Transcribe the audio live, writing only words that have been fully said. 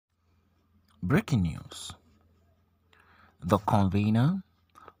Breaking news. The convener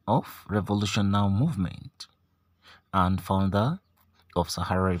of Revolution Now movement and founder of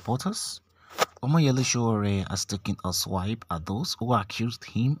Sahara Reporters, Omoyele Sowore has taken a swipe at those who accused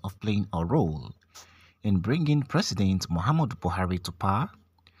him of playing a role in bringing President Muhammadu Buhari to power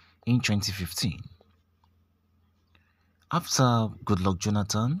in 2015. After Goodluck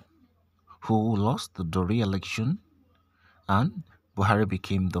Jonathan, who lost the re-election and Buhari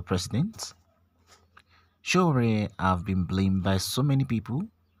became the president, Sowore have been blamed by so many people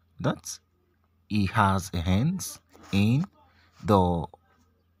that he has hands in the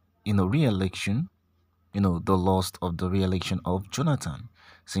re-election, the loss of the re-election of Jonathan,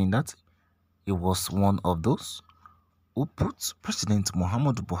 saying that he was one of those who put President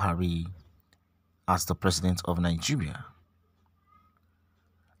Muhammadu Buhari as the president of Nigeria.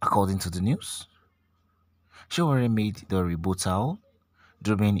 According to the news, Sowore made the rebuttal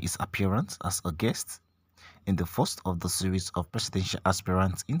during his appearance as a guest in the first of the series of presidential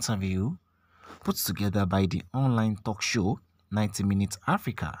aspirants interview put together by the online talk show 90 Minutes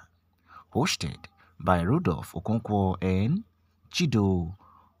Africa, hosted by Rudolph Okonkwo and Chido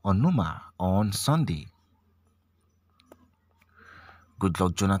Onuma on Sunday.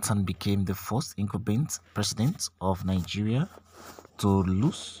 Goodluck Jonathan became the first incumbent president of Nigeria to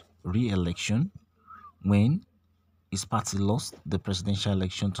lose re-election when his party lost the presidential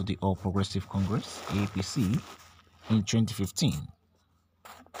election to the All Progressive Congress (APC) in 2015.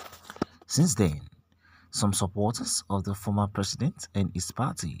 Since then, some supporters of the former president and his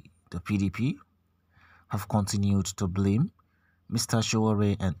party, the PDP, have continued to blame Mr.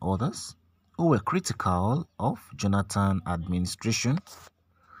 Sowore and others who were critical of Jonathan administration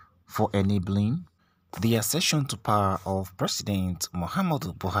for enabling the accession to power of President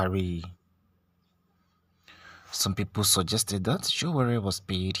Muhammadu Buhari. Some people suggested that Sowore was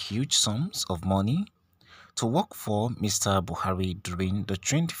paid huge sums of money to work for Mr. Buhari during the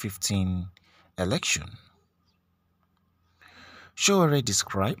 2015 election. Sowore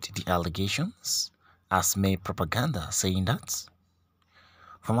described the allegations as mere propaganda, saying that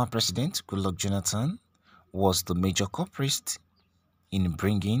former President Goodluck Jonathan was the major culprit in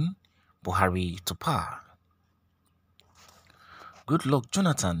bringing Buhari to power. Goodluck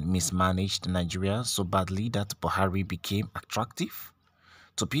Jonathan mismanaged Nigeria so badly that Buhari became attractive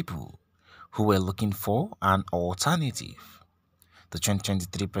to people who were looking for an alternative. The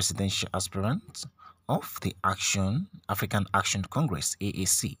 2023 presidential aspirant of the African Action Congress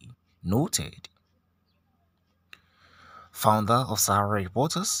 (AAC) noted. Founder of Sahara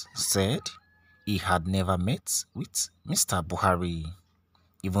Reporters said he had never met with Mr. Buhari,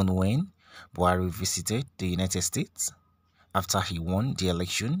 even when Buhari visited the United States. After he won the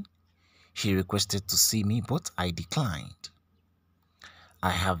election, he requested to see me, but I declined.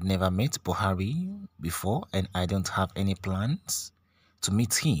 I have never met Buhari before and I don't have any plans to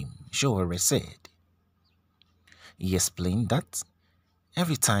meet him, Sowore said. He explained that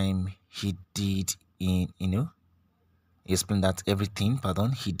every time he did everything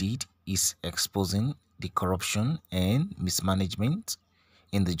he did is exposing the corruption and mismanagement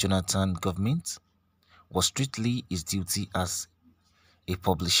in the Jonathan government was strictly his duty as a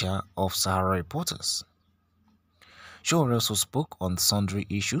publisher of Sahara Reporters. Sowore also spoke on sundry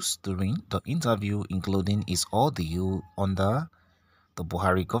issues during the interview, including his ordeal under the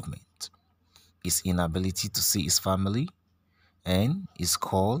Buhari government, his inability to see his family, and his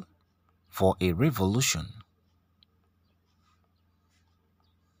call for a revolution.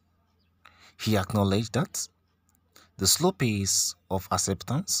 He acknowledged that the slow pace of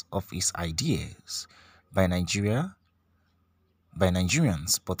acceptance of his ideas by Nigerians,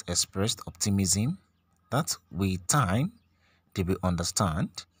 but expressed optimism that with time they will understand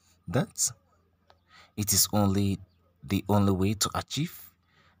that it is the only way to achieve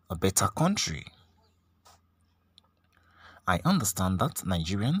a better country. I understand that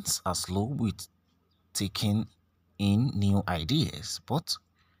Nigerians are slow with taking in new ideas, but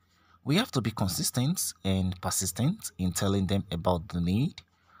we have to be consistent and persistent in telling them about the need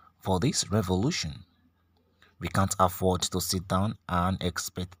for this revolution. We can't afford to sit down and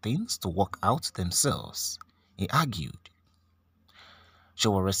expect things to work out themselves, he argued.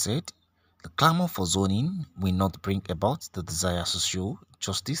 Sowore said, the clamor for zoning will not bring about the desired social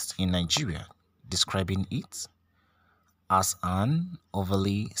justice in Nigeria, describing it as an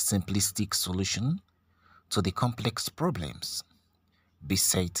overly simplistic solution to the complex problems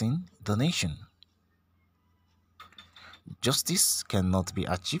besetting the nation. Justice cannot be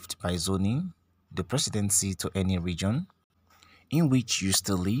achieved by zoning the presidency to any region in which you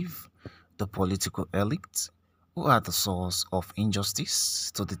still live the political elite who are the source of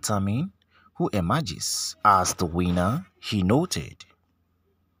injustice to determine who emerges as the winner, he noted.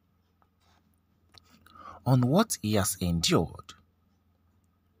 On what he has endured.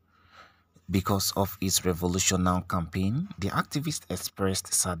 Because of his Revolution Now campaign, the activist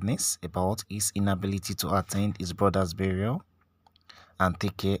expressed sadness about his inability to attend his brother's burial and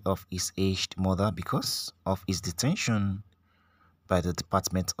take care of his aged mother because of his detention by the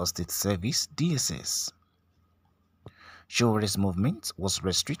Department of State Service (DSS). Showore's movement was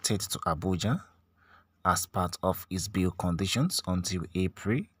restricted to Abuja as part of his bail conditions until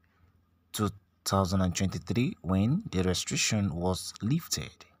April 2023 when the restriction was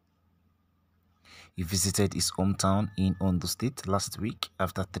lifted. He visited his hometown in Ondo State last week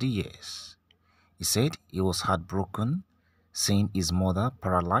after 3 years. He said he was heartbroken seeing his mother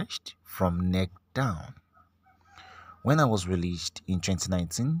paralyzed from neck down. When I was released in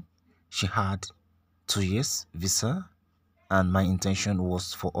 2019, she had 2 years visa and my intention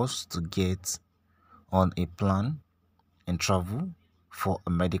was for us to get on a plan and travel for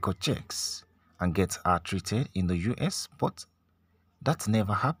medical checks and get her treated in the US, but that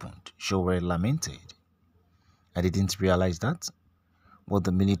never happened, Showore lamented. I didn't realize that what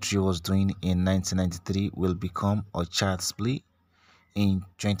the military was doing in 1993 will become a child's play in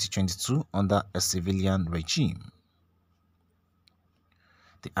 2022 under a civilian regime.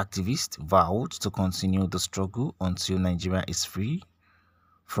 The activist vowed to continue the struggle until Nigeria is free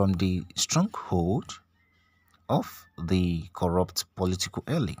from the stronghold of the corrupt political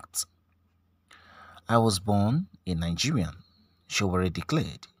elite. I was born a Nigerian, Showore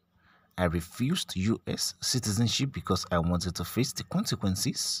declared. I refused US citizenship because I wanted to face the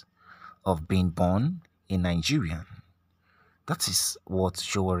consequences of being born a Nigerian. That is what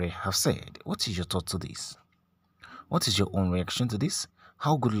Showore have said. What is your thought to this? What is your own reaction to this?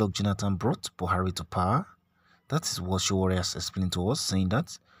 How Goodluck Jonathan brought Buhari to power? That is what Showore has explained to us, saying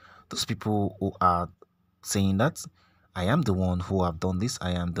that those people who are saying that I am the one who have done this,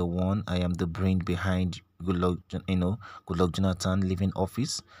 I am the brain behind Goodluck Jonathan leaving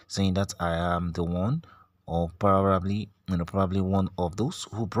office, saying that I am the one, or probably one of those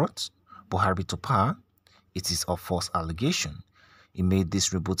who brought Buhari to power. It is a false allegation. He made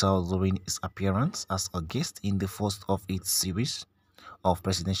this rebuttal during his appearance as a guest in the first of its series of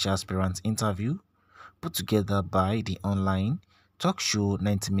presidential aspirant interview put together by the online talk show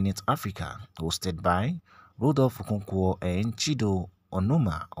 90 Minutes Africa, hosted by Rodolphe Okonkwo and Chido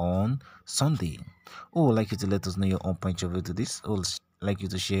Onoma on Sunday. Oh, would like you to let us know your own point of view to this. Would like you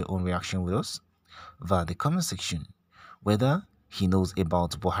to share your own reaction with us via the comment section, whether he knows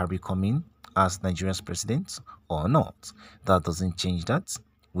about Buhari coming as Nigeria's president or not. That doesn't change that.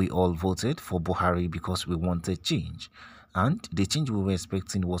 We all voted for Buhari because we wanted change. And the change we were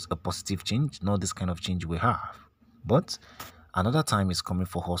expecting was a positive change, not this kind of change we have. But another time is coming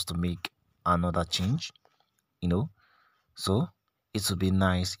for us to make another change, So it would be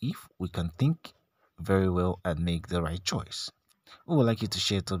nice if we can think very well and make the right choice. We would like you to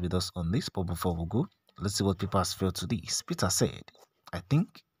share it with us on this, but before we go, let's see what people have felt to this. Peter said, I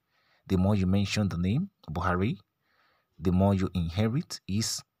think the more you mention the name Buhari, the more you inherit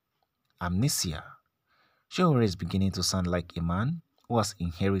is amnesia. Showore is beginning to sound like a man who has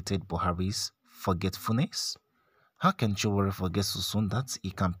inherited Buhari's forgetfulness. How can Showore forget so soon that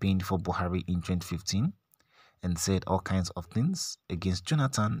he campaigned for Buhari in 2015 and said all kinds of things against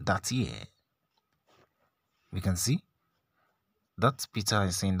Jonathan that year? We can see that Peter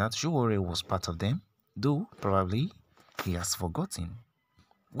is saying that Showore was part of them, though probably he has forgotten.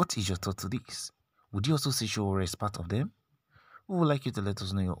 What is your thought to this? Would you also say Showore is part of them? We would like you to let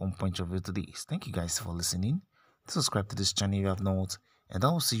us know your own point of view to this. Thank you guys for listening. Subscribe to this channel if you have not, and I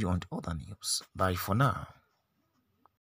will see you on the other news. Bye for now.